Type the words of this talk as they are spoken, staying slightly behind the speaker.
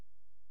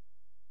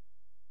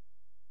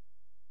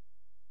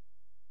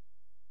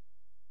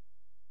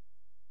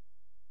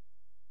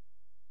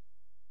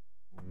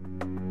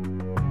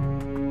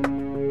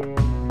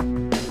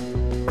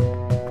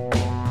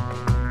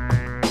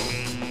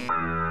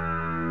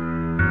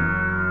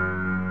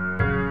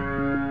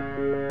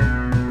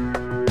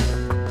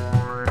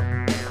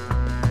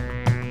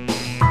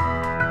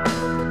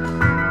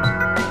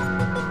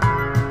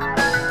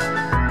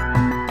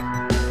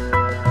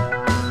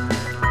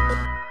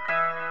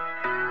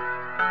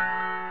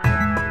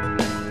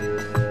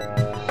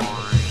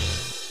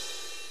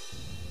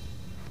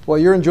Well,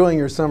 you're enjoying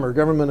your summer.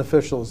 Government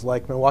officials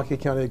like Milwaukee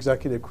County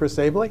Executive Chris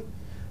Abele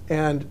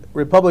and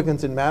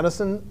Republicans in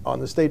Madison on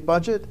the state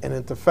budget and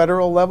at the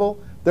federal level,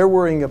 they're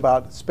worrying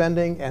about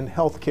spending and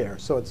health care.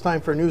 So it's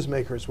time for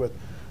Newsmakers with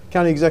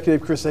County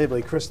Executive Chris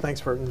Abele. Chris, thanks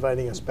for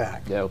inviting us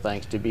back. No,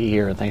 thanks to be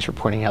here, and thanks for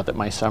pointing out that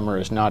my summer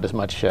is not as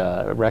much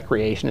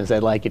recreation as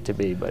I'd like it to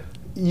be. But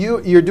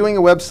you're doing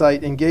a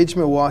website, Engage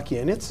Milwaukee,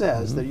 and it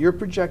says that your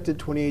projected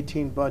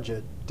 2018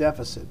 budget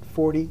deficit,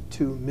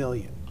 $42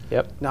 million.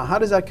 Yep. Now, how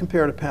does that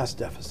compare to past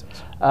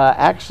deficits?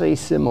 Actually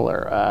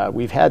similar.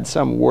 We've had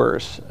some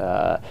worse.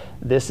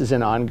 This is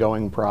an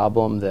ongoing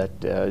problem that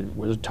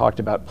was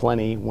talked about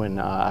plenty when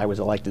I was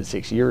elected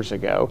 6 years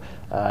ago.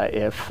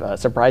 If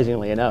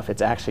surprisingly enough,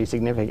 it's actually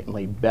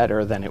significantly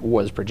better than it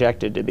was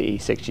projected to be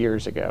 6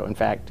 years ago. In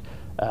fact,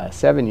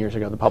 7 years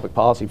ago, the Public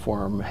Policy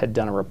Forum had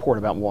done a report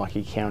about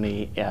Milwaukee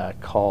County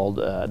called,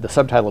 the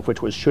subtitle of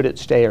which was "Should It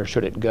Stay or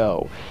Should It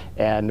Go?"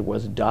 and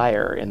was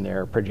dire in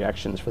their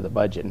projections for the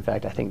budget. In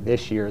fact, I think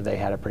this year they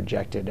had a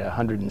projected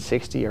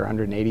 $160 or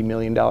 $180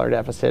 million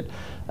deficit.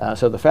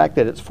 So the fact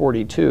that it's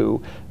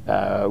 42,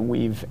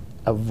 we've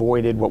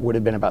avoided what would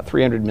have been about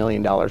 $300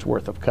 million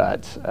worth of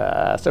cuts.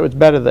 So it's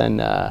better than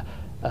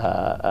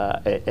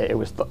it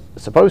was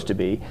supposed to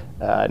be.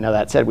 Now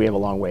that said, we have a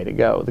long way to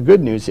go. The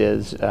good news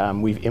is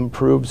we've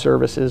improved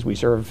services. We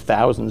serve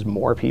thousands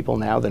more people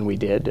now than we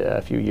did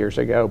a few years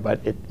ago,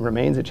 but it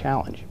remains a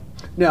challenge.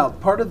 Now,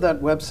 part of that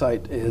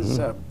website is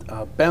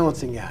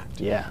Balancing Act.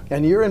 Yeah.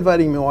 And you're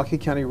inviting Milwaukee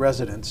County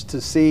residents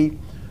to see,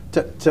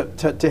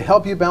 to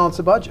help you balance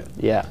a budget.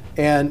 Yeah.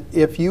 And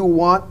if you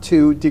want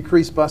to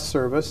decrease bus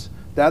service,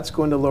 that's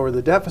going to lower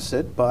the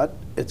deficit, but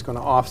it's going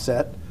to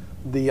offset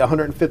the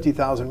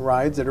 150,000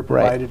 rides that are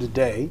provided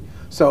today.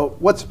 So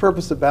what's the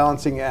purpose of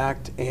Balancing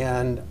Act,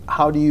 and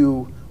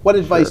what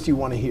advice do you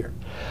want to hear?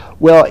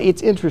 Well,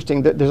 it's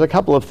interesting. There's a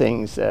couple of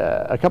things,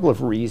 a couple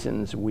of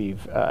reasons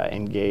we've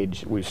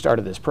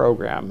started this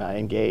program,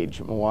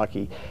 Engage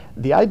Milwaukee.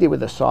 The idea with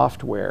the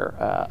software,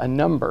 a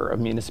number of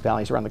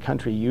municipalities around the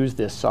country use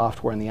this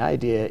software, and the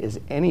idea is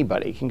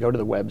anybody can go to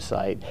the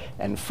website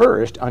and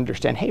first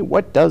understand, hey,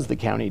 what does the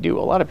county do?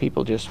 A lot of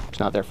people it's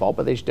not their fault,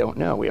 but they just don't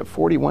know. We have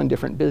 41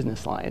 different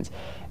business lines,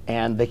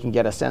 and they can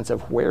get a sense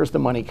of where's the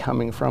money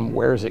coming from,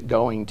 where's it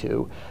going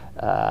to,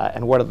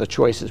 and what are the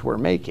choices we're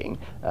making.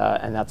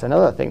 And that's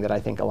another thing that I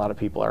think a lot of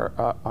people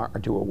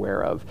aren't too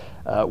aware of.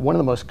 One of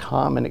the most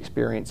common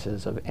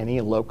experiences of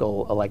any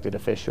local elected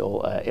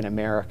official in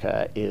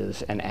America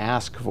is an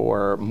ask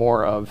for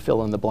more of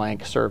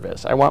fill-in-the-blank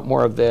service. I want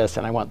more of this,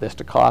 and I want this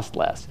to cost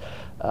less.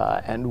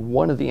 And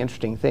one of the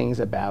interesting things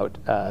about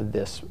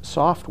this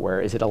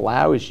software is it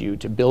allows you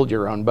to build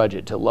your own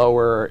budget, to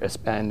lower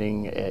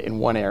spending in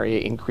one area,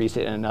 increase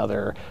it in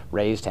another,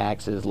 raise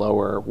taxes,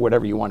 lower,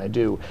 whatever you want to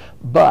do.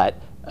 But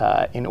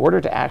in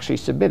order to actually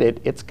submit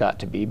it, it's got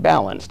to be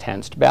balanced,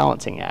 hence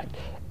Balancing Act.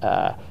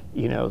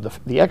 You know,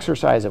 the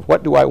exercise of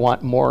what do I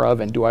want more of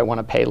and do I want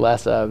to pay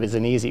less of is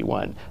an easy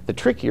one. The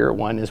trickier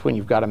one is when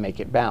you've got to make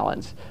it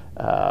balance.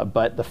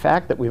 But the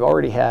fact that we've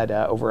already had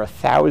over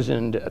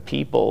 1,000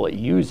 people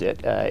use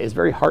it is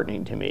very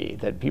heartening to me,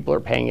 that people are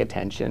paying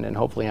attention and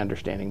hopefully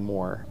understanding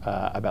more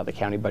about the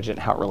county budget and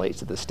how it relates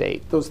to the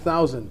state. Those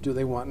 1,000, do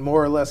they want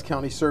more or less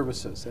county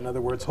services? In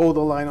other words, hold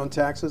the line on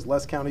taxes,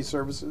 less county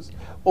services,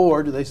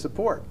 or do they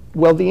support?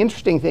 Well, the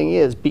interesting thing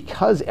is,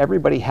 because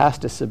everybody has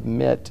to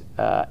submit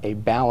a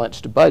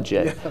balanced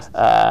budget,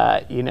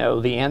 yes. You know,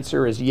 the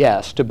answer is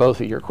yes to both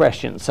of your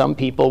questions. Some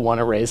people want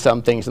to raise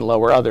some things and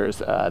lower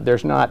others.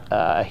 There's not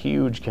a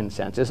huge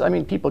consensus. I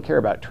mean, people care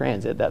about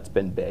transit. That's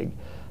been big.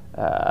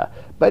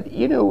 But,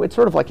 you know, it's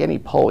sort of like any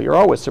poll. You're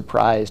always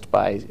surprised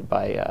by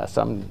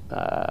some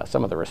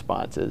of the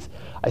responses.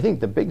 I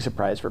think the big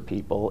surprise for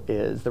people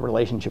is the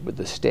relationship with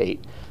the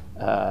state.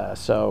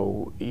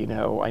 So, you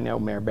know, I know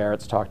Mayor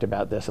Barrett's talked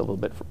about this a little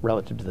bit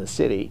relative to the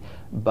city,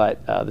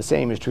 but the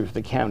same is true for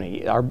the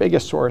county. Our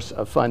biggest source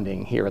of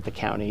funding here at the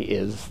county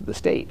is the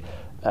state.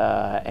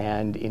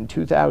 And in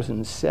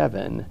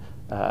 2007,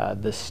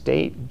 the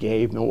state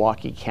gave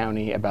Milwaukee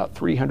County about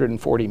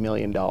 $340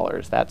 million.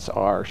 That's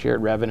our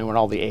shared revenue and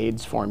all the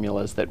aids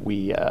formulas that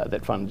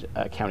that fund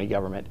county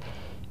government.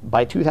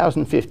 By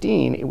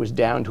 2015, it was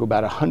down to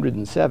about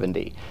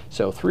 170.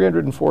 So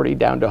 340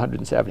 down to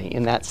 170.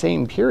 In that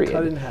same period,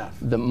 cut in half.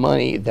 The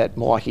money that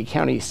Milwaukee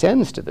County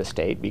sends to the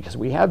state, because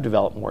we have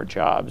developed more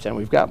jobs and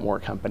we've got more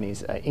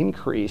companies,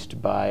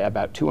 increased by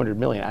about 200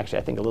 million. Actually,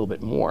 I think a little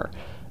bit more.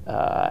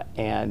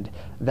 And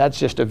that's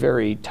just a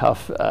very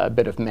tough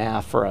bit of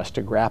math for us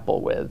to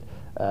grapple with.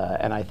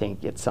 And I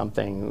think it's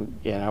something,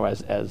 you know,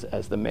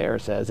 as the mayor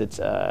says, it's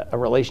a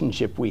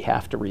relationship we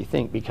have to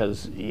rethink,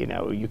 because, you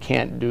know, you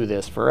can't do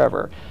this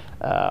forever.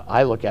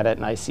 I look at it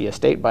and I see a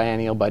state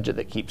biennial budget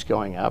that keeps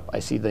going up. I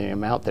see the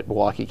amount that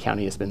Milwaukee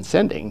County has been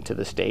sending to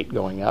the state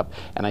going up,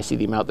 and I see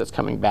the amount that's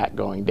coming back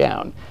going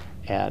down.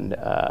 And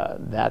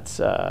that's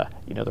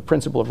the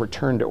principle of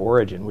return to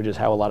origin, which is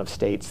how a lot of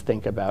states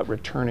think about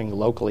returning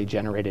locally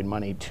generated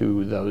money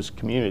to those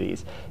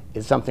communities,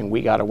 is something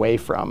we got away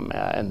from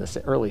in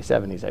the early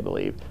 70s, I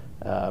believe.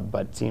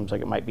 But seems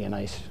like it might be a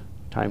nice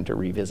time to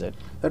revisit.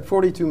 That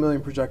 42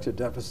 million projected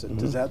deficit,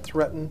 does that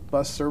threaten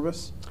bus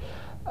service?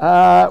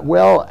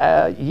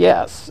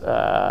 Yes,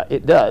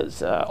 it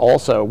does.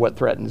 Also, what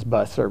threatens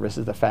bus service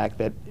is the fact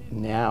that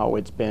now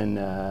it's been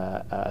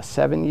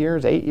 7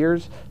 years, 8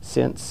 years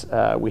since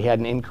we had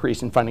an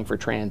increase in funding for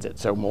transit.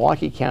 So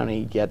Milwaukee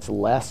County gets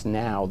less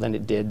now than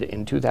it did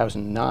in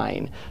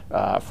 2009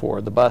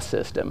 for the bus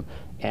system.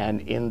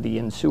 And in the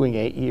ensuing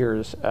 8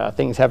 years,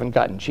 things haven't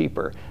gotten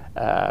cheaper.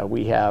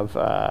 We have,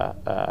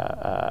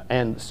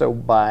 and so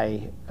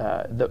by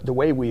the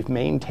way we've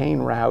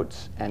maintained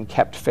routes and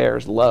kept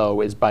fares low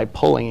is by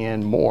pulling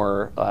in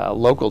more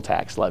local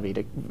tax levy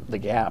to the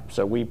gap.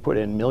 So we put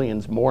in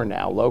millions more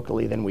now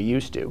locally than we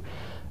used to.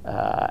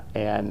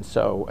 And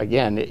so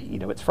again,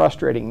 it's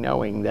frustrating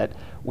knowing that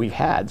we've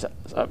had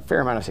a fair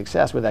amount of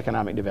success with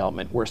economic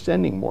development. We're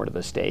sending more to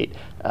the state,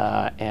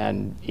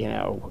 and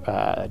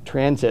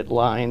transit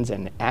lines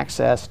and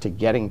access to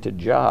getting to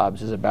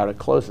jobs is about as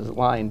closest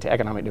line to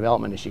economic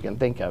development as you can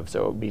think of.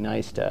 So it would be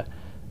nice to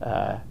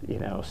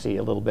see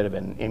a little bit of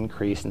an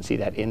increase and see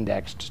that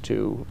indexed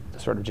to the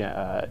sort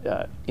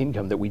of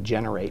income that we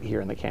generate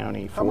here in the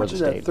county for the state.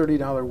 How much of that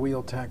 $30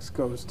 wheel tax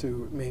goes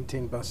to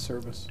maintain bus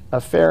service?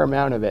 A fair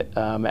amount of it.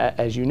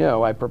 As you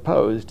know, I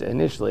proposed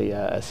initially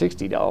a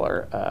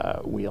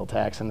 $60 wheel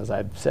tax, and as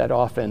I've said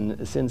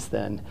often since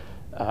then,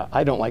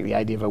 I don't like the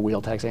idea of a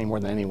wheel tax any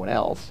more than anyone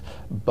else,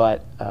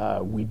 but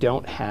we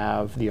don't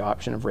have the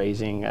option of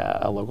raising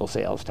a local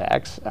sales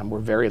tax. We're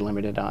very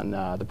limited on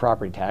the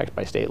property tax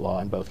by state law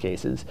in both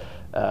cases.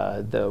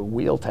 The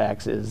wheel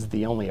tax is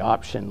the only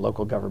option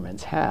local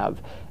governments have,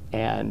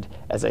 and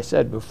as I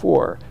said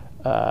before,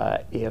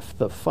 if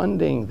the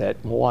funding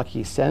that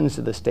Milwaukee sends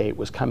to the state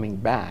was coming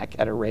back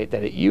at a rate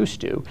that it used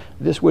to,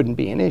 this wouldn't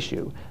be an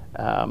issue.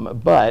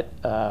 But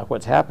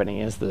what's happening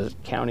is the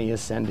county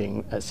is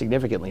sending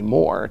significantly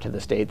more to the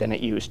state than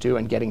it used to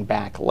and getting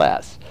back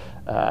less.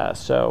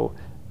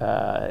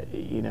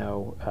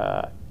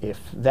 If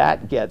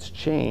that gets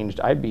changed,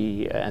 I'd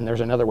be, and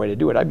there's another way to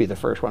do it, I'd be the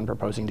first one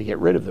proposing to get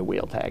rid of the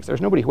wheel tax.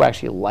 There's nobody who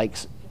actually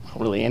likes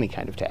really any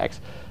kind of tax.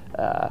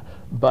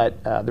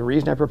 But the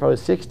reason I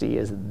proposed 60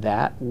 is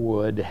that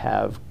would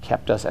have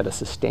kept us at a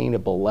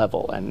sustainable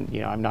level. And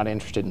I'm not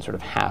interested in sort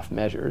of half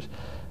measures.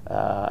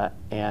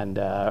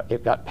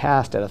 It got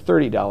passed at a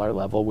 $30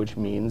 level, which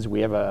means we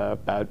have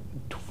about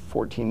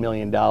 $14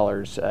 million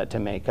to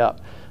make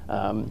up.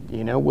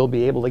 We'll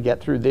be able to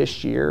get through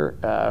this year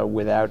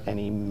without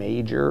any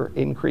major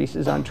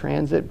increases on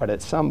transit, but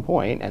at some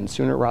point, and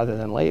sooner rather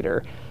than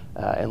later,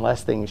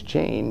 unless things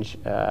change,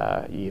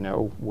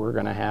 we're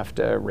going to have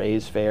to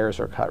raise fares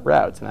or cut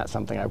routes, and that's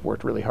something I've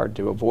worked really hard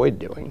to avoid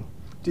doing.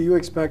 Do you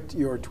expect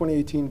your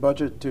 2018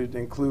 budget to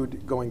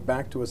include going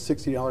back to a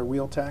 $60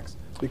 wheel tax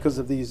because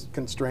of these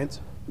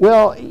constraints?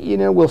 Well,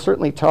 we'll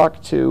certainly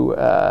talk to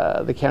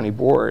the county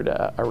board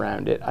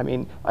around it. I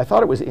mean, I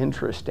thought it was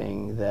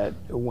interesting that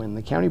when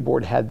the county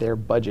board had their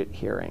budget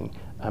hearing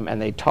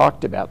and they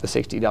talked about the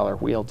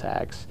 $60 wheel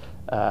tax,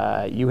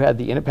 you had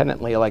the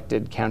independently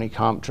elected county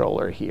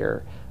comptroller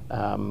here,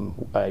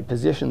 a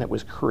position that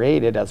was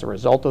created as a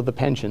result of the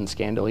pension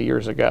scandal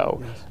years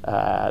ago.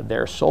 Yes.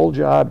 Their sole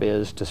job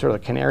is to sort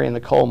of canary in the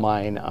coal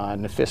mine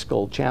on the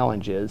fiscal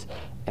challenges.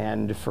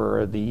 And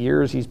for the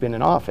years he's been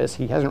in office,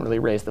 he hasn't really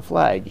raised the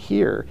flag.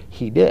 Here,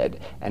 he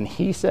did. And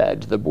he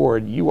said to the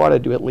board, you ought to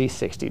do at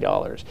least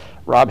 $60.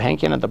 Rob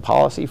Henkin at the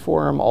Policy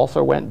Forum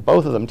also went,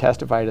 both of them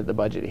testified at the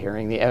budget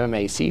hearing. The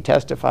MMAC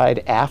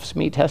testified,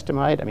 AFSCME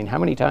testified. I mean, how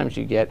many times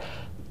do you get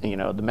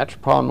the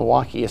Metropolitan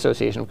Milwaukee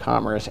Association of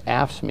Commerce,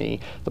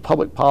 AFSCME, the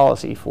Public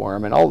Policy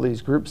Forum, and all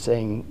these groups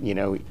saying,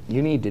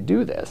 you need to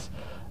do this.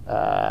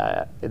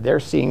 They're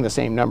seeing the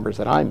same numbers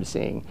that I'm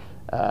seeing.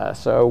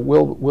 So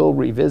we'll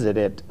revisit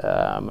it.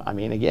 I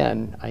mean,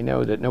 again, I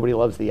know that nobody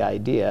loves the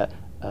idea,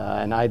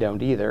 and I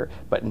don't either,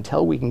 but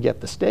until we can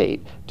get the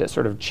state to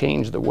sort of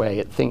change the way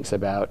it thinks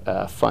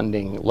about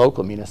funding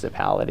local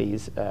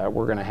municipalities,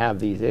 we're going to have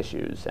these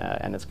issues,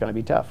 and it's going to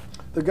be tough.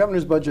 The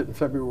governor's budget in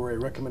February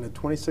recommended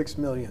 $26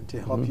 million to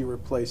help you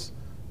replace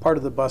part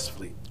of the bus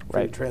fleet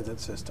for the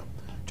transit system.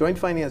 Joint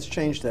Finance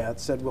changed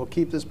that, said we'll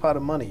keep this pot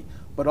of money,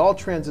 but all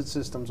transit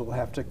systems will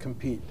have to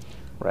compete.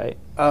 Right.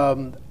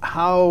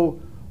 How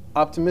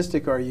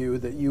optimistic are you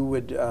that you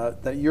would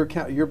that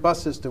your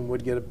bus system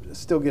would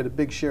still get a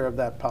big share of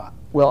that pot?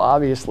 Well,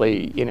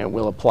 obviously,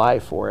 we'll apply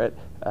for it.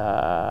 When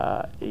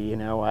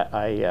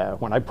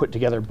I put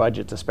together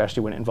budgets,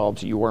 especially when it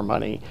involves your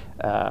money,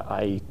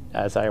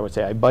 as I would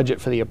say, I budget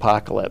for the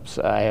apocalypse.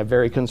 I have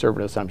very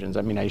conservative assumptions.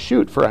 I mean, I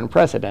shoot for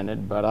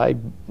unprecedented, but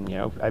I'd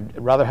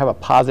rather have a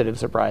positive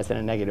surprise than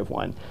a negative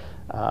one.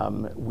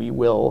 We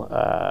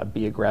will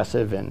be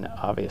aggressive in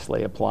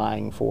obviously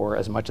applying for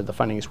as much of the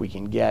funding as we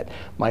can get.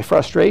 My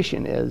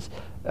frustration is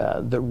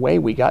the way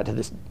we got to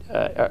this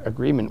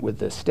agreement with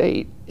the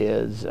state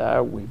is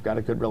we've got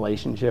a good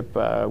relationship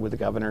with the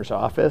governor's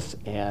office,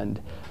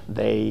 and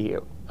they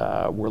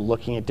were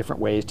looking at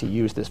different ways to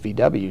use this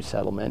VW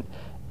settlement.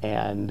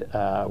 And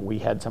we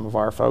had some of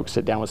our folks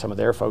sit down with some of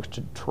their folks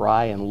to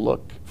try and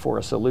look for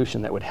a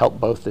solution that would help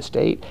both the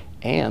state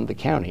and the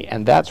county.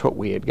 And that's what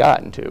we had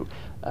gotten to.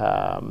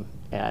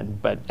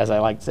 But as I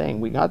like saying,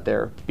 we got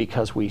there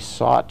because we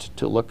sought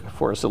to look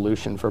for a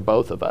solution for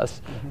both of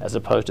us, as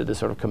opposed to this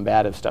sort of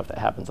combative stuff that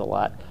happens a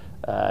lot.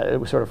 It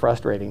was sort of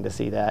frustrating to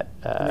see that.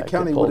 And the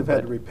county would have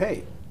had to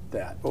repay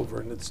that over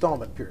an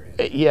installment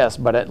period. Yes,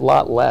 but a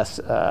lot less.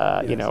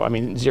 You know, I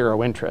mean,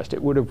 zero interest.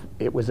 It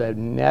was a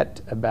net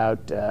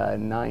about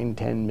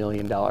 $9–10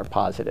 million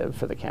positive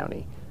for the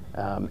county,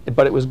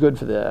 but it was good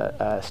for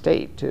the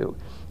state too.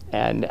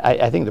 And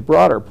I think the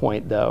broader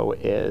point, though,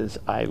 is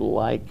I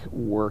like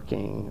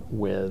working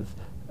with,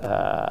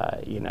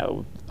 you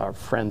know, our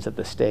friends at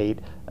the state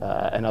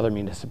and other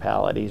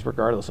municipalities,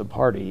 regardless of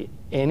party.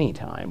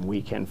 Anytime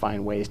we can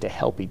find ways to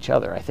help each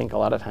other. I think a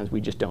lot of times we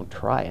just don't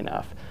try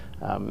enough.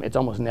 It's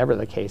almost never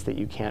the case that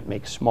you can't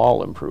make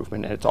small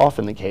improvement, and it's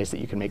often the case that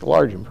you can make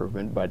large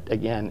improvement. But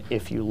again,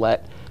 if you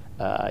let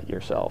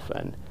yourself,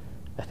 and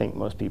I think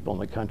most people in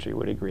the country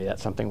would agree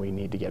that's something we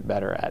need to get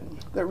better at.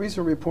 That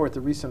recent report,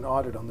 the recent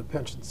audit on the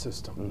pension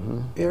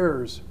system,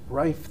 errors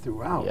rife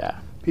throughout. Yeah.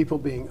 People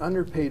being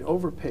underpaid,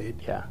 overpaid.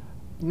 Yeah.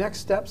 Next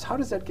steps, how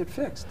does that get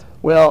fixed?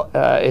 Well,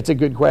 it's a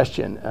good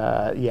question.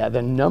 Yeah,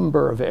 the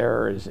number of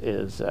errors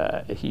is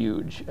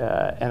huge,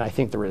 and I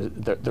think the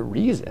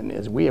reason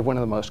is we have one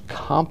of the most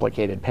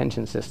complicated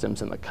pension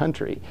systems in the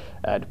country.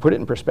 To put it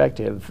in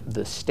perspective,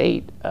 the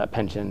state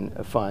pension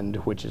fund,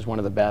 which is one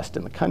of the best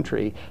in the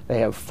country, they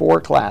have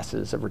 4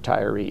 classes of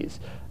retirees.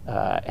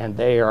 And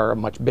they are a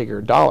much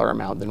bigger dollar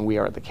amount than we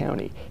are at the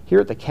county. Here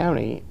at the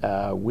county,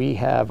 we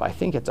have, I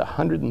think it's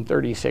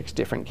 136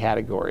 different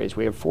categories.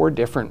 We have 4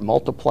 different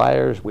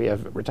multipliers. We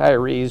have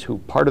retirees who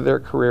part of their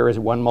career is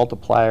one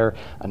multiplier,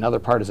 another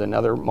part is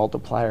another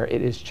multiplier.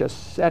 It is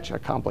just such a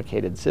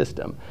complicated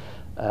system.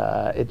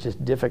 It's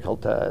just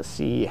difficult to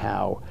see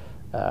how,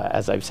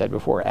 as I've said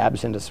before,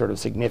 absent a sort of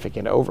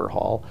significant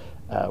overhaul,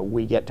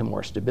 we get to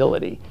more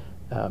stability.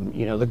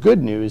 You know, the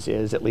good news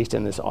is, at least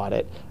in this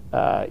audit,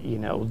 you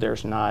know,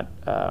 there's not,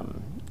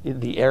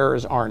 the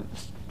errors aren't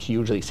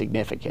hugely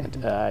significant.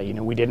 You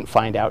know, we didn't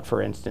find out,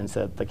 for instance,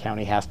 that the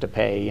county has to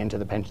pay into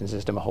the pension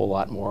system a whole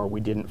lot more. We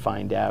didn't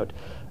find out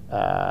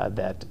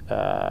that,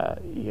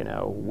 you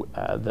know,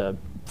 the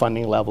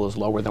funding level is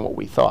lower than what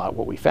we thought.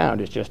 What we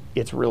found is just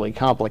it's really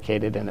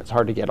complicated and it's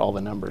hard to get all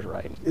the numbers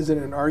right. Is it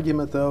an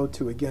argument, though,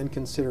 to again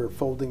consider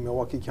folding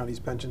Milwaukee County's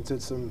pension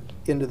system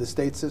into the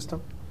state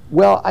system?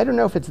 Well, I don't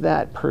know if it's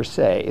that per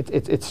se.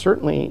 It's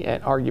certainly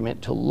an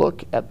argument to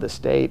look at the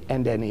state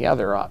and any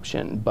other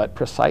option, but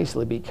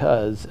precisely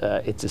because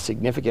it's a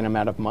significant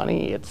amount of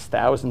money, it's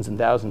thousands and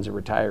thousands of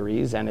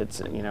retirees, and it's,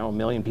 you know, 1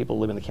 million people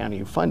live in the county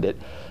who fund it.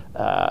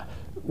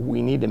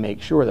 We need to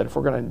make sure that if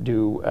we're going to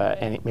do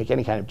make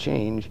any kind of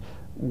change,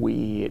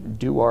 we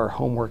do our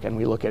homework and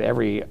we look at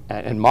every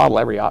and model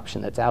every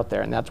option that's out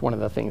there, and that's one of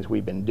the things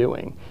we've been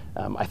doing.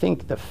 I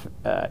think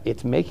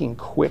it's making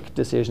quick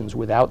decisions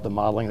without the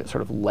modeling that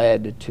sort of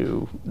led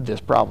to this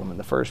problem in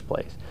the first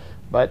place.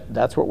 But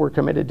that's what we're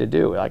committed to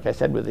do. Like I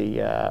said with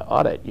the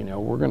audit, you know,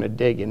 we're going to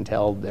dig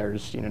until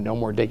there's, you know, no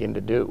more digging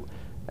to do.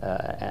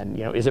 And,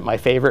 you know, is it my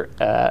favorite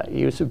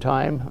use of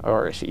time,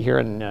 or here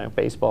in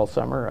baseball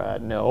summer?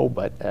 No,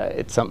 but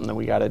it's something that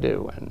we got to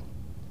do. And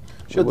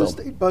should the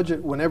state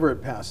budget, whenever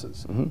it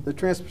passes, the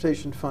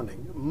transportation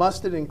funding,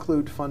 must it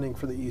include funding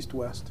for the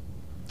East-West?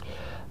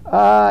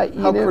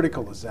 How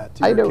critical is that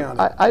to your county?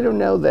 I don't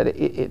know that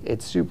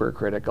it's super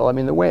critical. I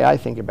mean, the way I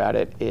think about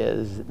it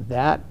is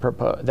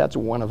that's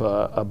one of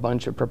a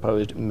bunch of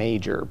proposed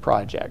major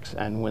projects.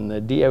 And when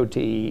the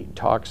DOT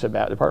talks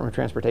about, the Department of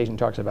Transportation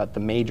talks about the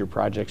major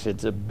projects,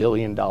 it's $1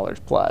 billion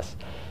plus.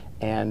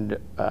 And,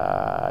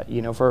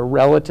 you know, for a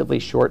relatively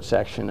short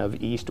section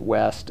of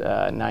East-West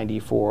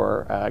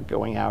 94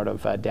 going out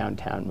of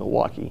downtown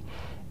Milwaukee.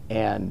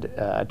 And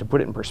to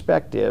put it in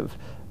perspective,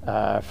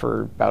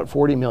 for about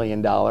 $40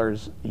 million,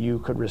 you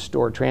could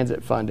restore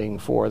transit funding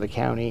for the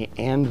county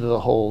and the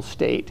whole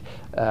state.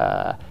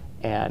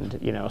 And,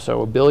 you know,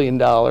 so $1 billion,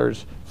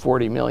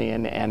 $40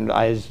 million, and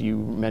as you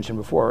mentioned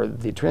before,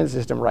 the transit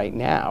system right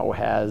now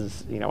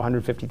has, you know,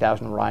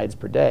 150,000 rides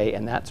per day,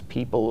 and that's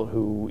people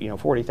who, you know,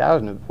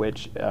 40,000 of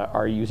which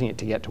are using it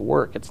to get to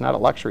work. It's not a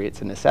luxury,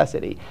 it's a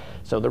necessity.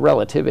 So the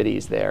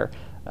relativities there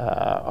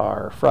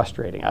are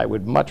frustrating. I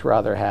would much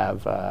rather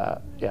have,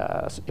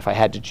 if I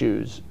had to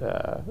choose,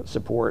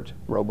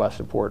 robust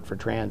support for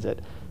transit,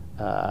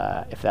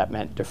 if that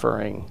meant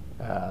deferring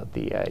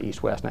the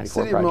East-West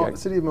 94 project.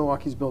 City of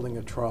Milwaukee's building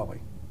a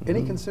trolley.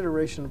 Any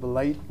consideration of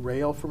light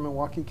rail for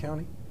Milwaukee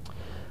County?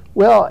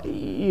 Well,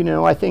 you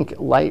know, I think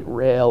light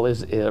rail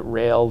is a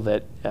rail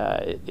that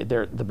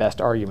they're the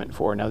best argument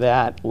for. Now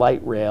that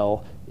light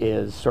rail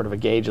is sort of a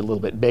gauge a little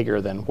bit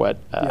bigger than what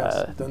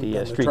than the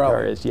the streetcar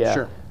trolley. is. Yeah.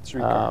 Sure,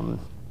 streetcar.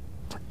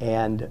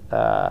 And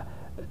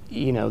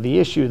you know, the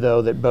issue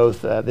though that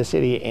both the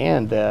city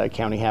and the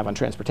county have on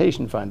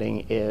transportation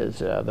funding is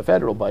the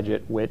federal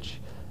budget, which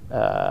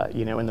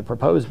you know, in the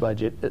proposed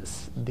budget,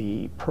 it's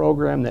the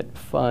program that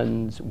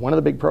funds, one of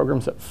the big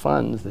programs that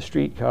funds the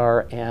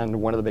streetcar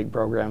and one of the big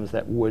programs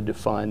that would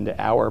fund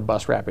our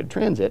bus rapid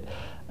transit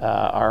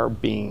are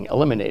being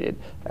eliminated,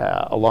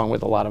 along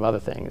with a lot of other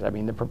things. I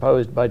mean, the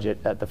proposed budget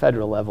at the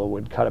federal level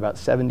would cut about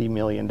 $70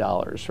 million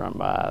from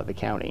the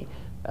county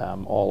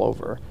all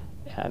over.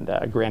 And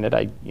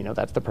granted, you know,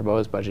 that's the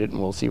proposed budget, and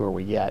we'll see where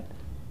we get.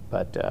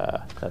 But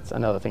that's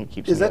another thing that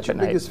keeps me up at night. Is that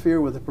your biggest fear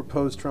with the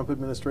proposed Trump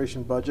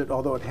administration budget,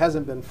 although it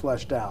hasn't been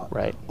fleshed out?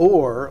 Right.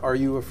 Or are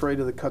you afraid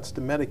of the cuts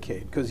to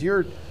Medicaid? Because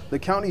the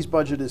county's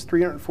budget is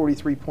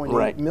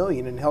 $343.8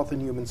 million in health and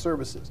human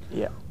services.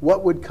 Yeah.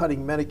 What would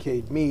cutting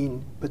Medicaid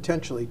mean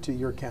potentially to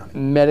your county?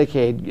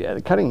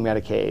 Medicaid, cutting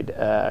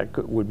Medicaid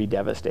would be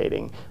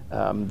devastating.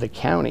 The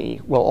county,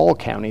 well, all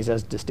counties,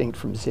 as distinct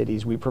from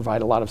cities, we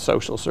provide a lot of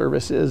social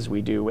services.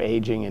 We do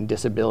aging and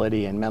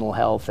disability and mental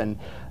health, and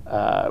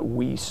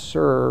we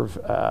serve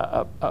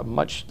a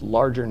much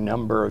larger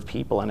number of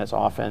people, and it's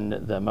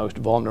often the most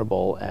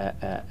vulnerable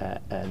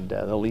and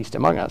the least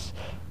among us.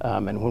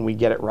 And when we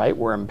get it right,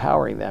 we're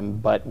empowering them.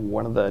 But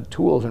one of the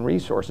tools and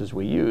resources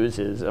we use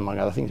is, among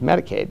other things,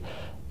 Medicaid.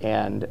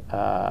 And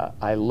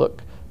I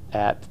look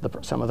at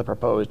some of the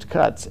proposed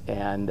cuts,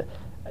 and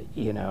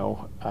you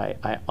know,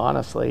 I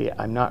honestly,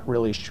 I'm not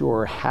really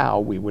sure how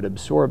we would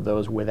absorb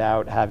those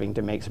without having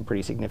to make some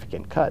pretty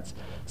significant cuts.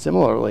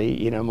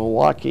 Similarly, you know,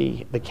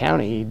 Milwaukee, the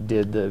county,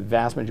 did the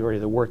vast majority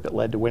of the work that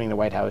led to winning the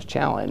White House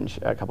challenge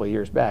a couple of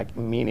years back,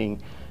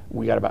 meaning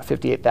we got about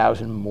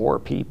 58,000 more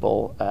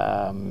people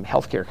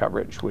healthcare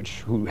coverage,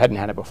 who hadn't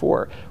had it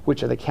before,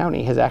 which the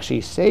county has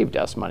actually saved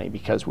us money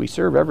because we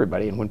serve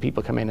everybody, and when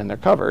people come in and they're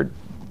covered,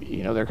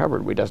 you know, they're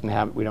covered. We don't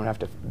have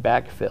to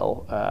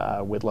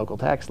backfill with local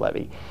tax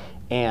levy,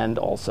 and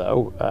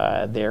also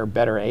they're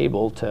better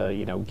able to,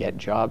 you know, get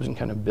jobs and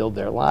kind of build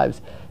their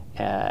lives,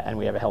 and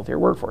we have a healthier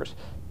workforce.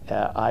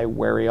 I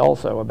worry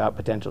also about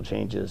potential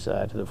changes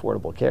to the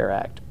Affordable Care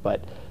Act,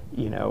 but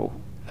you know,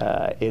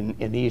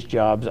 in these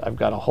jobs, I've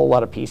got a whole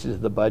lot of pieces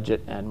of the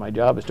budget, and my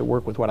job is to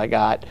work with what I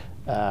got,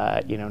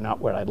 you know, not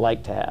what I'd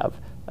like to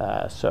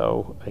have.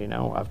 So you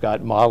know, I've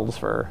got models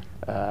for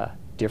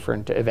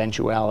different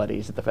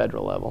eventualities at the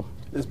federal level.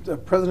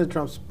 President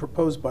Trump's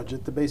proposed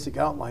budget, the basic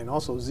outline,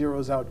 also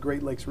zeroes out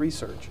Great Lakes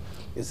research.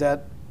 Is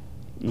that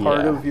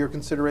part of your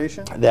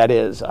consideration? That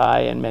is. I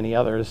and many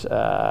others,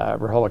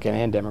 Republican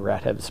and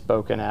Democrat, have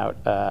spoken out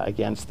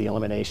against the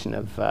elimination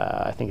of,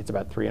 I think it's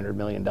about $300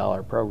 million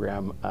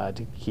program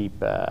to keep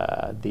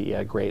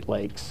the Great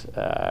Lakes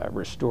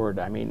restored.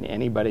 I mean,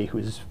 anybody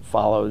who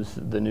follows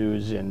the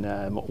news in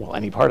well,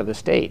 any part of the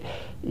state,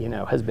 you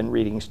know, has been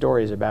reading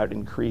stories about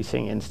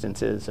increasing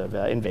instances of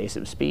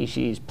invasive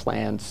species,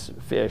 plants,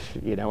 fish,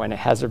 you know, and it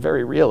has a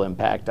very real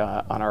impact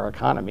on our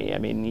economy. I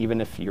mean, even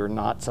if you're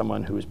not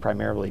someone who is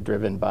primarily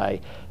driven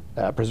by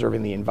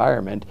preserving the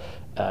environment,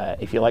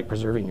 if you like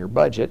preserving your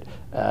budget,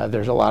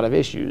 there's a lot of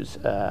issues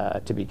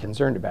to be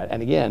concerned about.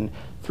 And again,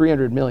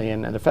 $300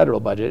 million in the federal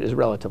budget is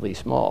relatively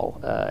small.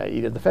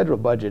 The federal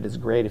budget is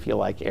great if you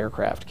like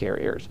aircraft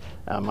carriers.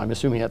 I'm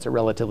assuming that's a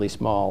relatively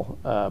small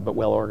but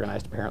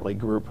well-organized, apparently,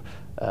 group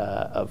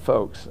of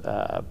folks.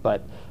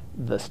 But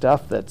the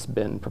stuff that's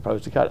been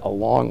proposed to cut,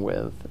 along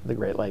with the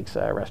Great Lakes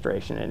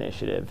Restoration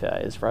Initiative,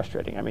 is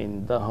frustrating. I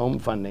mean, the home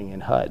funding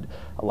in HUD,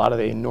 a lot of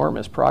the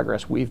enormous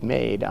progress we've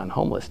made on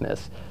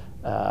homelessness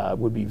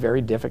would be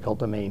very difficult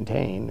to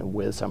maintain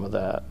with some of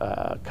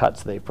the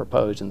cuts they've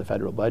proposed in the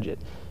federal budget.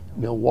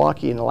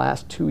 Milwaukee, in the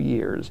last 2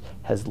 years,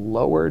 has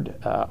lowered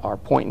our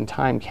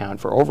point-in-time count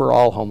for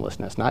overall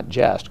homelessness, not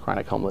just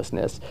chronic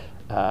homelessness,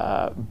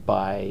 at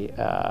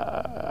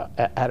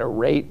a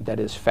rate that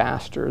is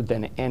faster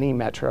than any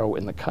metro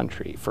in the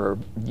country. For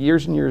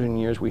years and years and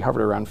years, we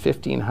hovered around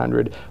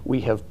 1,500.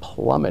 We have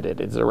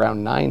plummeted. It's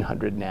around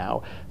 900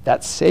 now.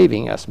 That's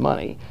saving us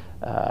money.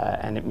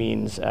 And it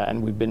means,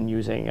 and we've been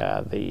using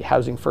the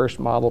Housing First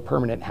model,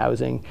 permanent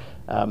housing.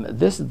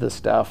 This is the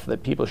stuff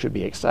that people should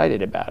be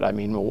excited about. I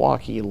mean,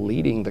 Milwaukee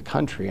leading the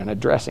country on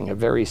addressing a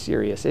very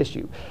serious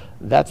issue.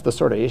 That's the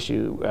sort of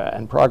issue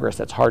and progress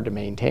that's hard to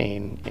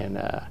maintain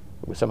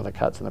with some of the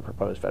cuts in the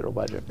proposed federal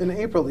budget. In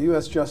April, the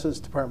U.S. Justice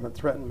Department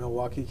threatened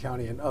Milwaukee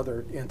County and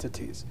other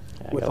entities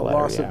with a letter,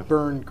 loss of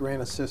burned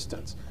grant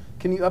assistance.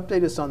 Can you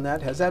update us on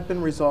that? Has that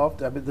been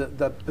resolved? I mean,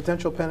 the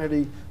potential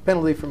penalty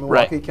for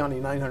Milwaukee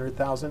County,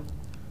 $900,000.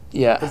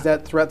 Yeah. Is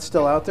that threat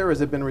still out there, or has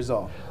it been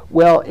resolved?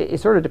 Well, it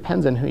sort of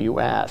depends on who you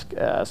ask.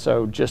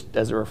 So just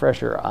as a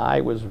refresher,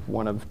 I was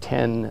one of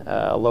 10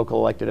 local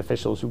elected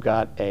officials who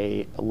got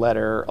a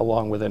letter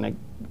along with an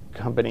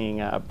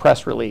accompanying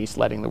press release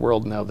letting the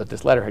world know that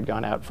this letter had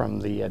gone out from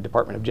the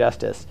Department of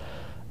Justice.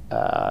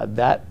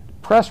 That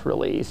press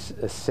release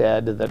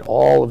said that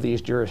all of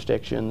these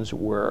jurisdictions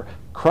were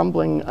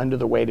crumbling under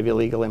the weight of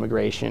illegal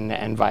immigration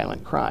and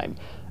violent crime.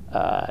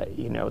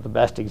 The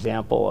best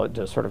example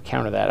to sort of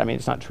counter that, I mean,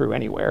 it's not true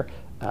anywhere.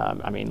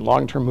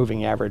 Long-term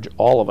moving average,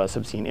 all of us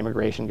have seen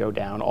immigration go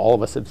down. All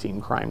of us have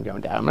seen crime go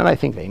down. And I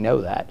think they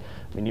know that.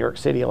 New York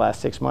City, the last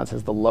 6 months,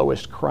 has the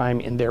lowest crime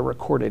in their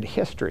recorded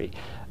history.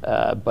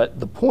 But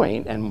the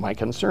point, and my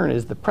concern,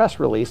 is the press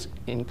release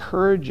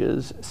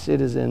encourages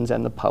citizens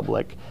and the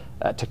public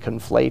to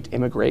conflate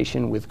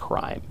immigration with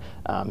crime.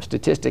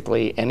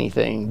 Statistically,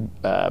 anything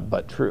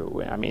but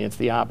true. It's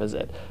the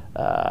opposite.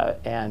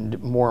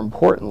 And more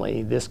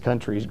importantly, this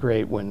country is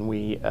great when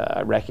we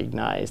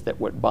recognize that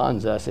what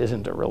bonds us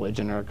isn't a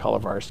religion or a color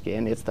of our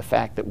skin. It's the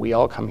fact that we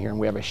all come here and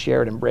we have a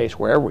shared embrace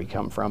wherever we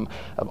come from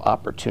of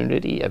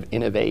opportunity, of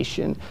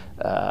innovation,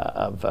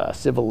 of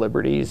civil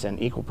liberties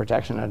and equal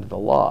protection under the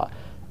law.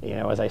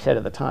 As I said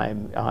at the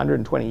time,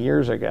 120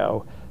 years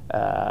ago,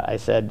 I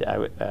said,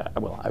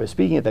 I was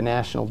speaking at the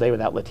National Day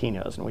Without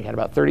Latinos, and we had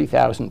about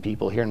 30,000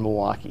 people here in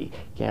Milwaukee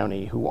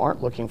County who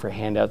aren't looking for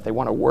handouts. They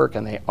want to work,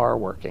 and they are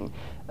working.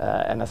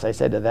 And as I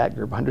said to that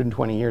group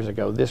 120 years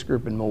ago, this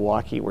group in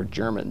Milwaukee were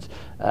Germans.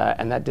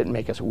 And that didn't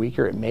make us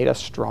weaker. It made us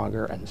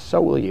stronger, and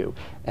so will you.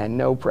 And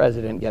no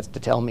president gets to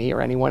tell me or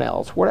anyone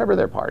else, whatever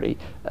their party,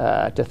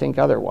 to think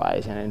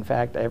otherwise. And in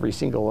fact, every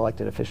single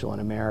elected official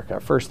in America,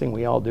 first thing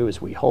we all do is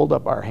we hold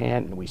up our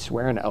hand and we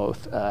swear an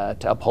oath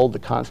to uphold the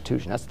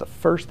Constitution. That's the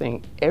first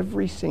thing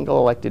every single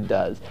elected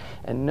does.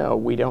 And no,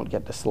 we don't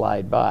get to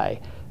slide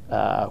by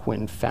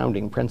when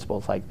founding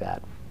principles like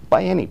that,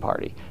 by any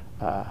party,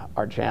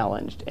 are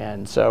challenged.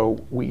 And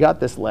so we got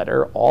this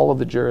letter. All of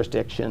the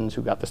jurisdictions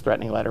who got this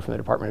threatening letter from the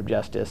Department of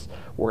Justice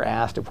were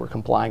asked if we're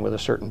complying with a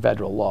certain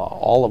federal law.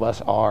 All of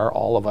us are.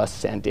 All of us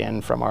sent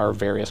in from our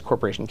various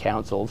corporation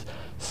councils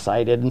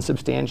cited and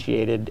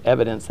substantiated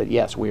evidence that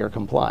yes, we are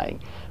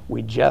complying.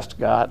 We just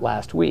got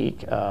last week,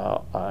 10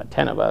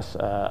 of us,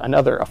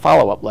 a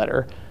follow-up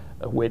letter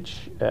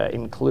which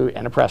include,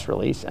 and a press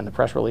release, and the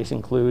press release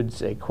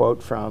includes a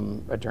quote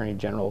from Attorney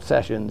General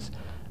Sessions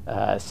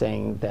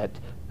saying that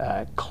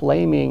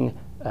claiming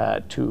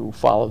to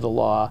follow the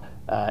law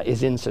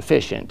is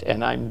insufficient.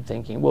 And I'm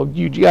thinking, well,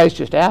 you guys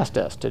just asked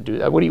us to do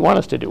that. What do you want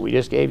us to do? We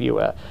just gave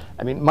you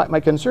my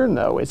concern,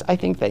 though, is I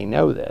think they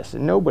know this.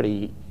 And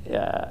nobody's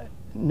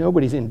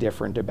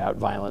indifferent about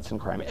violence and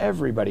crime.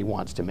 Everybody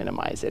wants to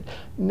minimize it.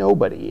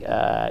 Nobody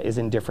is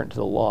indifferent to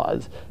the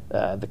laws.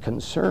 The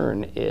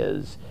concern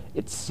is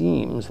it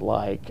seems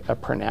like a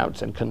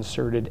pronounced and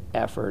concerted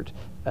effort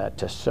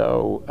to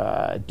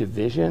sow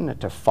division,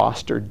 to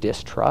foster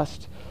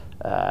distrust,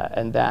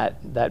 and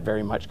that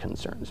very much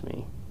concerns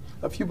me.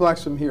 A few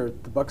blocks from here,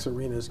 the Bucks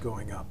Arena is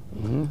going up.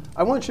 Mm-hmm.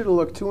 I want you to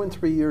look 2 and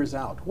 3 years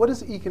out. What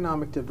does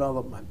economic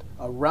development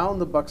around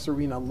the Bucks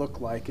Arena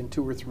look like in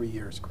 2 or 3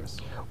 years, Chris?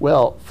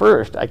 Well,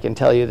 first, I can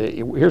tell you that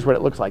here's what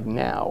it looks like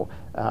now.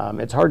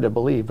 It's hard to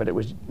believe, but it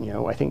was,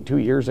 I think 2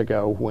 years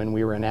ago when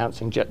we were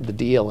announcing the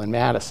deal in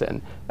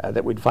Madison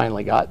that we'd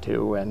finally got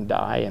to, and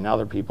I and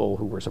other people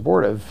who were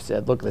supportive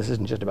said, look, this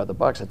isn't just about the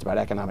Bucks, it's about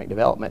economic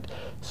development.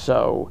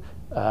 So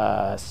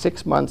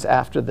 6 months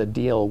after the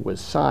deal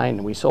was signed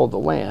and we sold the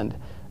land,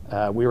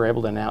 we were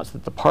able to announce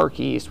that the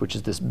Park East, which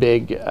is this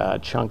big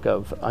chunk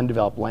of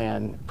undeveloped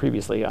land,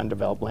 previously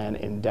undeveloped land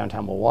in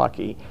downtown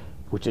Milwaukee,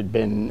 which had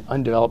been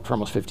undeveloped for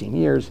almost 15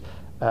 years,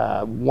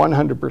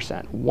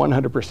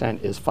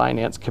 100% is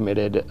finance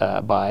committed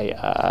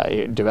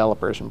by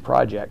developers and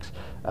projects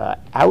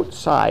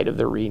outside of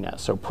the arena.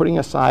 So putting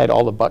aside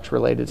all the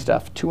Bucks-related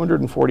stuff,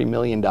 $240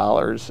 million,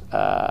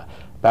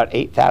 about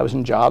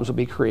 8,000 jobs will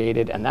be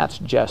created, and that's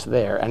just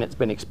there, and it's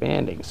been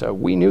expanding. So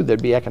we knew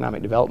there'd be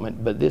economic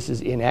development, but this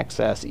is in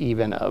excess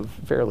even of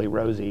fairly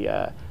rosy,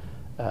 or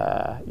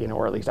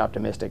at least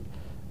optimistic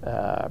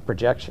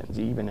projections.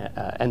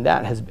 And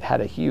that has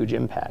had a huge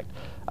impact.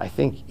 I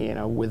think,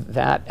 with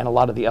that and a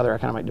lot of the other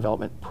economic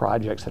development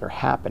projects that are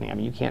happening,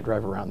 you can't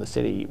drive around the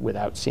city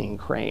without seeing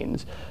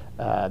cranes.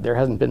 There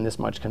hasn't been this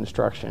much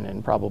construction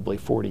in probably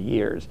 40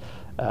 years.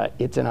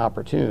 It's an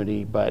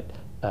opportunity, but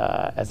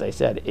as I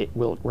said, it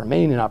will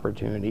remain an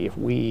opportunity if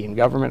we in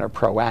government are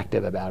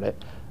proactive about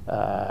it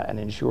and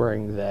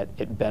ensuring that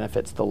it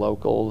benefits the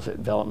locals,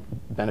 it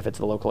benefits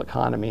the local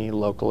economy,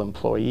 local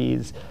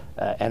employees,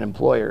 and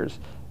employers.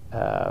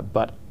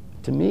 But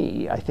to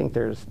me, I think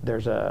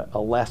there's a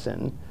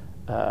lesson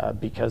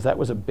because that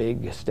was a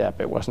big step.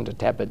 It wasn't a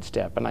tepid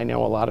step. And I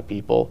know a lot of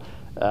people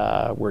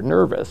were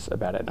nervous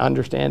about it,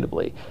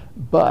 understandably.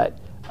 But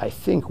I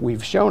think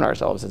we've shown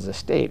ourselves as a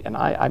state, and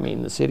I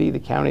mean the city, the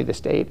county, the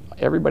state,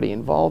 everybody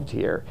involved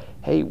here,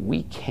 hey,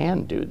 we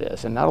can do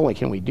this. And not only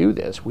can we do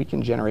this, we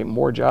can generate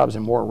more jobs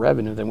and more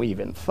revenue than we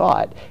even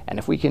thought. And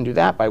if we can do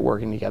that by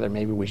working together,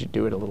 maybe we should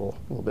do it a little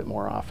bit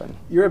more often.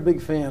 You're a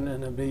big fan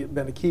and have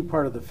been a key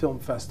part of the film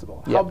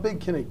festival. How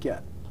big can it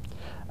get?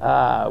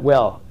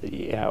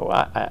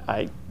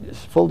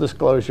 Full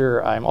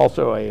disclosure, I'm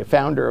also a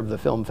founder of the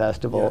film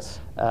festival. Yes.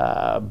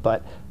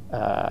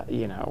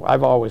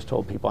 I've always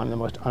told people I'm the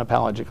most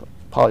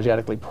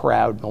unapologetically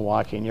proud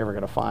Milwaukeean you're ever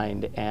going to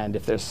find. And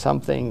if there's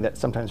something that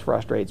sometimes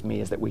frustrates me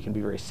is that we can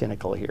be very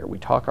cynical here. We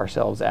talk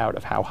ourselves out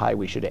of how high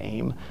we should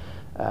aim.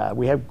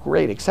 We have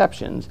great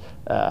exceptions,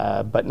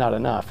 but not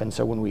enough. And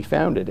so when we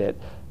founded it,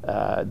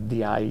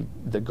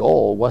 the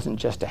goal wasn't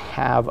just to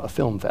have a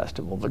film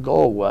festival. The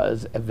goal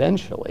was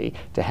eventually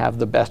to have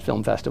the best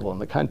film festival in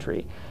the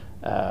country.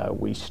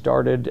 We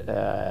started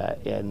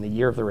in the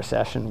year of the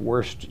recession,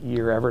 worst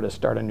year ever to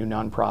start a new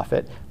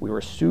nonprofit. We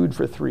were sued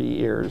for 3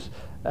 years,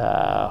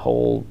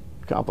 whole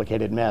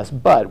complicated mess,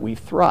 but we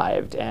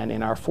thrived. And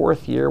in our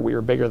 4th year, we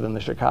were bigger than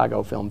the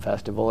Chicago Film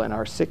Festival. In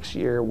our 6th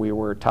year, we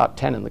were top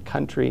 10 in the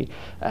country,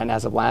 and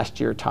as of last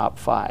year, top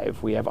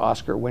 5. We have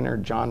Oscar winner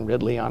John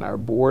Ridley on our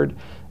board.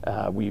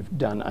 We've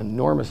done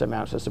enormous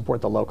amounts to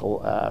support the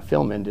local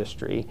film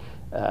industry,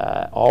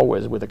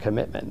 always with a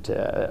commitment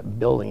to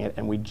building it,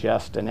 and we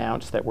just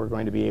announced that we're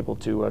going to be able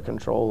to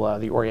control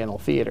the Oriental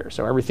Theater.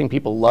 So everything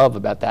people love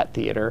about that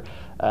theater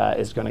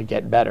is going to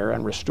get better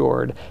and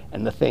restored,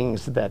 and the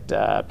things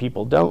that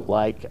people don't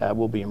like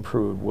will be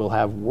improved. We'll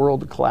have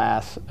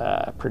world-class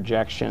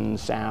projection,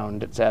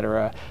 sound,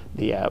 etc.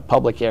 The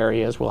public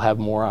areas will have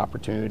more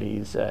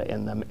opportunities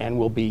in them, and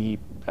will be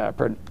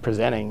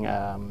presenting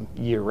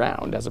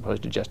year-round as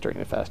opposed to just during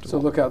the festival. So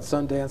look out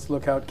Sundance,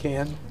 look out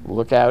Cannes.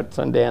 Look out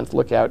Sundance,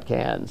 look out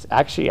Cannes.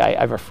 Actually, I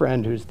have a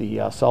friend who's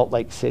the Salt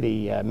Lake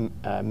City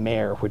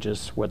mayor, which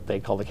is what they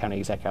call the county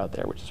exec out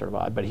there, which is sort of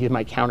odd, but he's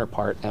my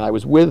counterpart, and I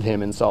was with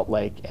him in Salt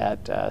Lake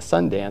at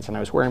Sundance, and I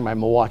was wearing my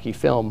Milwaukee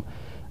Film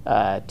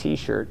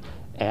t-shirt,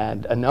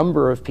 and a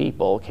number of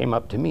people came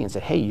up to me and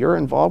said, "Hey, you're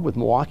involved with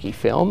Milwaukee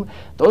Film?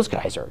 Those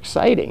guys are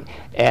exciting."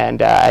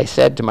 And I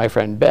said to my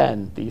friend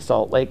Ben, the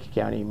Salt Lake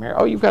County mayor,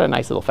 "Oh, you've got a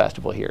nice little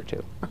festival here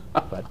too."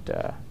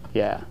 But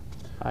yeah,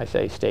 I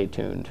say stay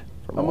tuned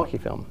for Milwaukee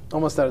Film.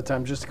 Almost out of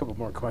time, just a couple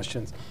more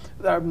questions.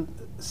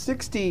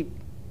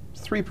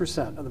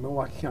 63% of the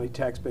Milwaukee County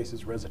tax base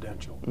is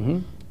residential.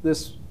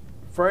 This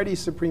Friday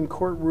Supreme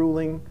Court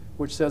ruling,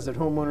 which says that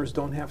homeowners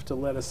don't have to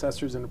let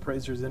assessors and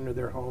appraisers into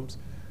their homes,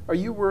 are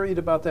you worried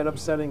about that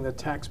upsetting the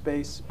tax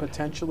base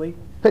potentially?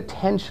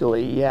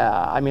 Potentially,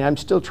 yeah. I mean, I'm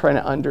still trying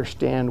to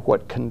understand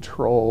what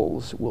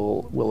controls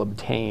will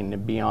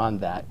obtain beyond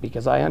that,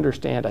 because I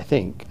understand, I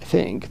think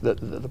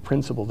the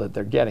principle that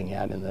they're getting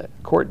at in the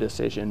court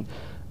decision,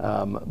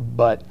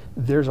 but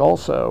there's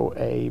also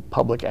a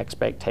public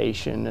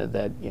expectation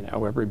that, you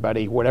know,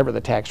 everybody, whatever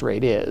the tax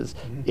rate is,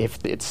 if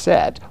it's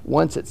set,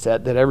 once it's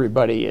set, that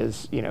everybody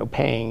is, you know,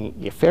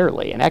 paying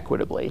fairly and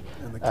equitably.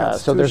 And the Constitution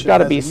so there's got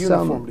to be has a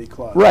uniformity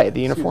clause. Right,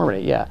 the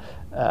uniformity, yeah.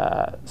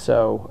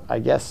 So I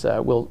guess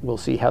we'll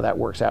see how that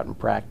works out in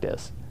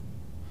practice.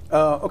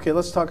 Okay,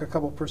 let's talk a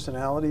couple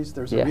personalities.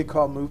 There's a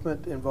recall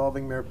movement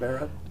involving Mayor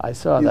Barrett. I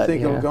saw that. Do you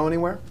think it'll go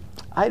anywhere?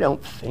 I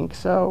don't think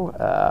so.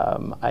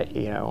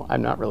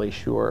 I'm not really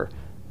sure.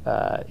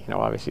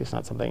 Obviously it's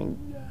not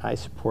something I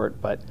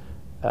support, but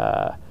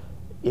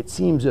it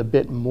seems a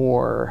bit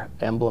more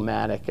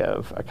emblematic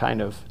of a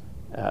kind of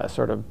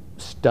sort of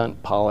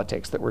stunt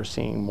politics that we're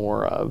seeing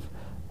more of.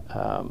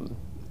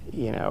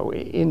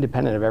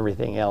 Independent of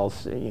everything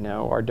else,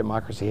 our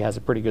democracy has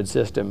a pretty good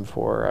system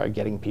for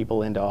getting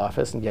people into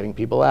office and getting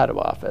people out of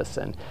office.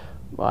 And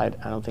I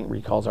don't think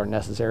recalls are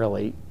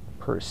necessarily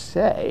per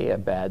se a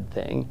bad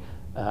thing,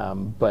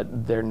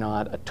 but they're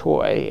not a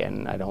toy,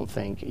 and I don't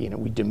think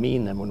we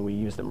demean them when we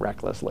use them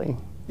recklessly.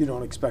 You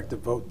don't expect a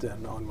vote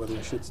then on whether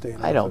he should stay in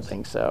office? I don't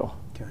think so.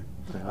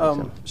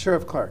 Okay.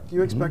 Sheriff Clark, do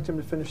you expect him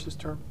to finish his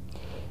term?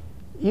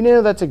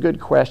 That's a good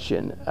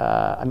question.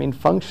 I mean,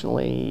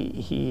 functionally,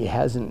 he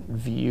hasn't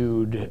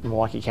viewed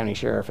Milwaukee County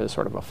Sheriff as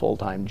sort of a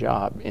full-time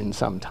job in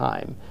some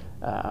time.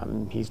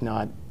 He's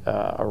not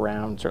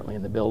around, certainly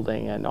in the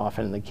building and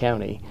often in the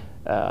county,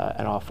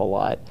 an awful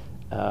lot.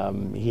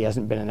 He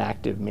hasn't been an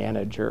active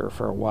manager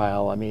for a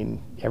while. I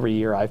mean, every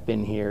year I've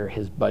been here,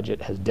 his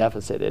budget has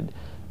deficited.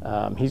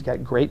 He's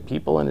got great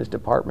people in his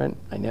department.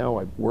 I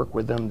know, I work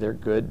with them, they're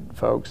good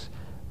folks.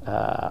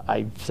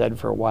 I've said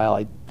for a while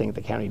I think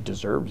the county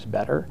deserves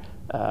better.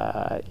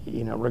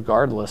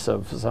 Regardless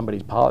of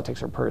somebody's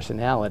politics or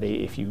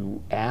personality, if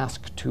you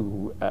ask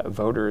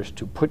voters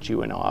to put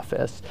you in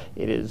office,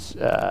 it is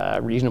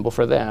reasonable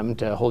for them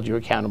to hold you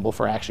accountable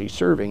for actually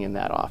serving in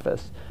that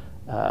office.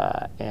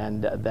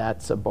 And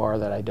that's a bar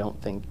that I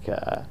don't think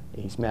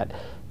he's met.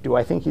 Do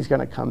I think he's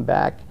going to come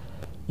back?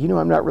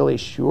 I'm not really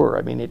sure.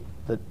 I mean,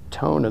 the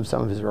tone of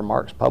some of his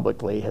remarks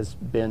publicly has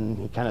been,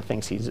 he kind of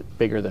thinks he's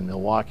bigger than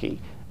Milwaukee.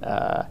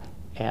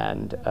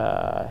 And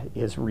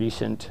his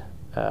recent,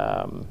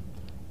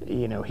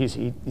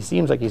 he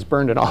seems like he's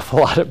burned an awful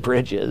lot of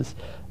bridges.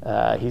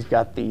 He's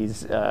got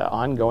these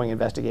ongoing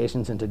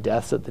investigations into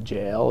deaths at the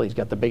jail. He's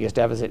got the biggest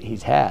deficit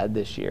he's had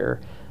this year.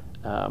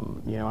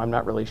 I'm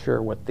not really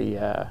sure what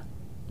the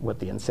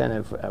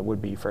incentive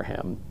would be for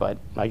him, but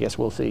I guess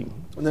we'll see.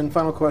 And then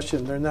final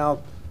question, there are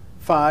now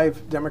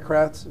 5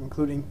 Democrats,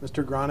 including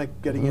Mr. Gronick,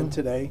 getting in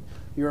today.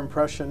 Your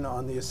impression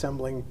on the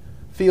assembling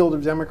field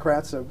of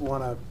Democrats that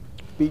want to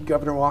beat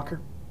Governor Walker?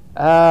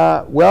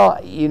 Well,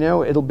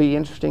 it'll be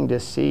interesting to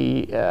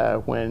see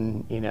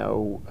when,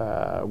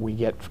 we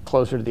get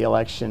closer to the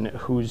election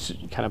who's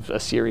kind of a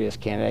serious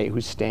candidate,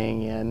 who's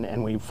staying in,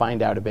 and we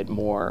find out a bit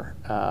more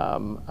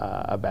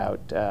about,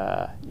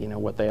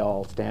 what they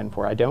all stand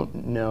for. I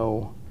don't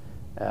know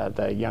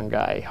the young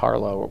guy,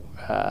 Harlow,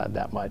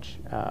 that much,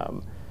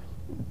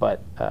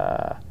 but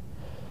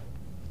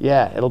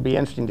yeah, it'll be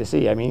interesting to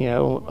see. I mean,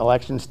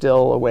 election's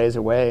still a ways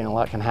away, and a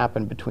lot can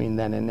happen between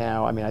then and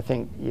now. I mean, I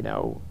think,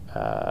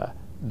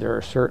 there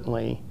are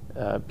certainly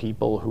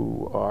people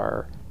who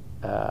are,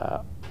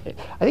 I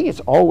think it's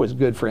always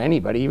good for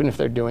anybody, even if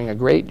they're doing a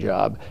great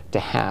job, to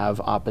have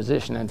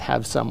opposition and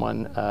have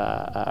someone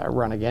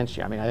run against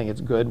you. I mean, I think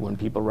it's good when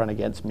people run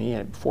against me,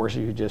 and it forces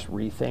you to just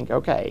rethink,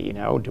 okay,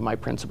 do my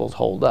principles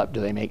hold up? Do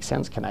they make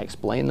sense? Can I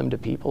explain them to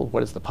people?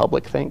 What does the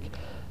public think?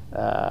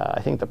 I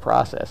think the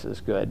process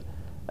is good.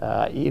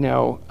 I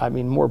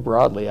mean, more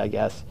broadly, I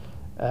guess,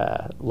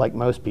 like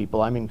most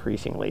people, I'm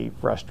increasingly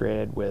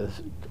frustrated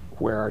with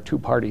where our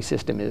two-party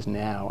system is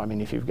now. I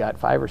mean, if you've got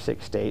 5 or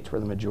 6 states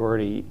where the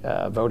majority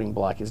voting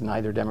bloc is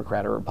neither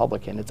Democrat or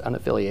Republican, it's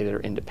unaffiliated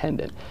or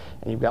independent,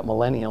 and you've got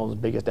millennials,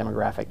 biggest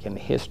demographic in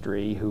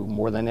history, who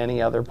more than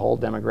any other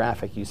polled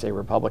demographic, you say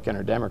Republican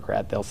or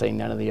Democrat, they'll say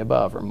none of the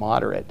above or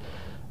moderate.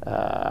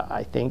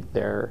 I think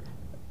they're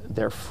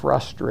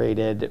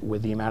frustrated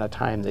with the amount of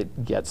time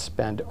that gets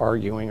spent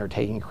arguing or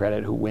taking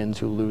credit who wins,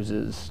 who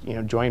loses.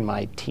 Join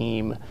my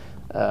team.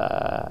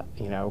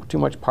 Too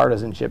much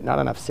partisanship, not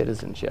enough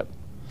citizenship.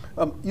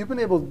 You've been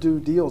able to do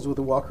deals with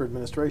the Walker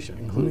administration,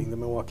 including the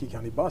Milwaukee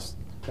County bus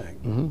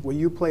thing. Will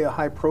you play a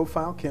high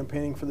profile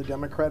campaigning for the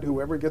Democrat,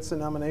 whoever gets the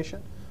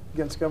nomination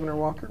against Governor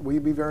Walker? Will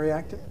you be very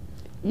active?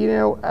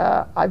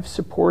 I've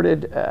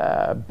supported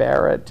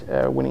Barrett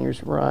winning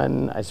his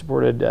run. I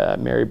supported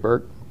Mary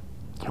Burke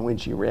when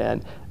she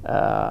ran.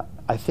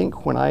 I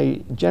think when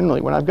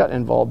I've gotten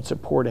involved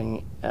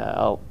supporting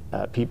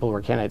people who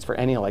are candidates for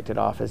any elected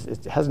office,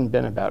 it hasn't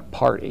been about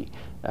party,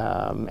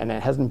 and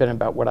it hasn't been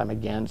about what I'm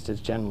against.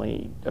 It's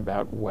generally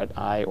about what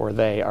I or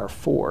they are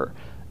for.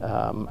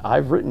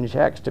 I've written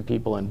checks to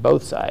people on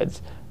both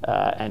sides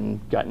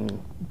and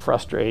gotten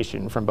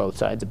frustration from both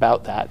sides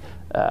about that,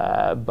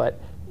 but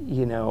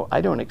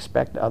I don't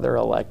expect other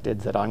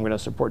electeds that I'm going to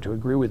support to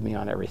agree with me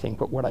on everything,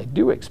 but what I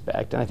do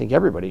expect, and I think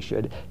everybody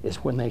should, is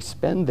when they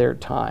spend their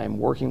time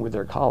working with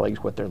their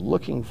colleagues, what they're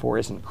looking for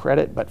isn't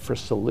credit, but for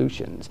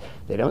solutions.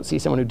 They don't see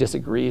someone who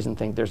disagrees and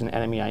think there's an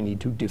enemy I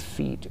need to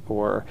defeat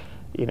or,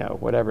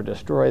 whatever,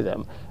 destroy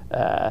them.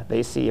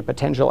 They see a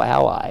potential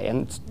ally,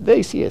 and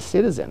they see a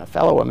citizen, a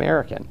fellow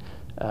American.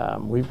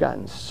 We've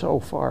gotten so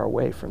far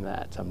away from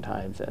that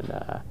sometimes,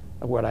 and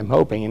what I'm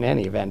hoping in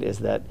any event is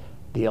that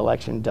the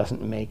election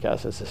doesn't make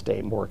us as a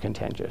state more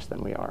contentious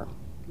than we are.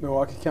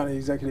 Milwaukee County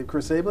Executive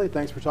Chris Abele,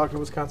 thanks for talking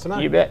to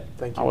Wisconsin. You bet.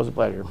 Thank you. Always a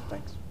pleasure.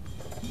 Thanks.